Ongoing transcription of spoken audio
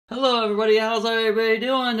Hello everybody, how's everybody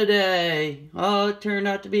doing today? Oh, it turned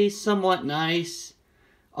out to be somewhat nice.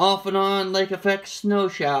 Off and on lake effect snow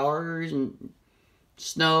showers and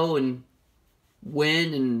snow and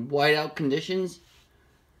wind and whiteout conditions.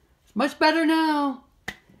 It's much better now.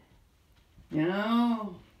 You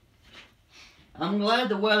know, I'm glad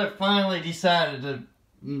the weather finally decided to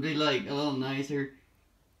be like a little nicer.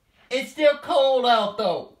 It's still cold out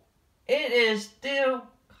though. It is still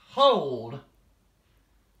cold.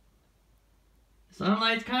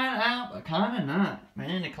 Sunlight's kind of out, but kind of not.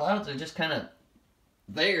 Man, the clouds are just kind of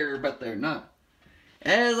there, but they're not.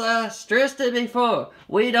 As I stressed it before,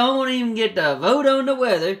 we don't even get to vote on the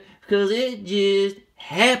weather because it just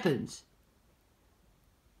happens.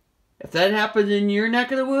 If that happens in your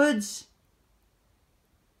neck of the woods,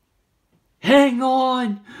 hang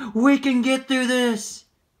on, we can get through this.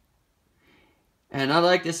 And I'd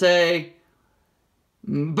like to say,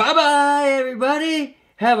 bye-bye, everybody.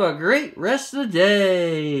 Have a great rest of the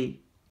day.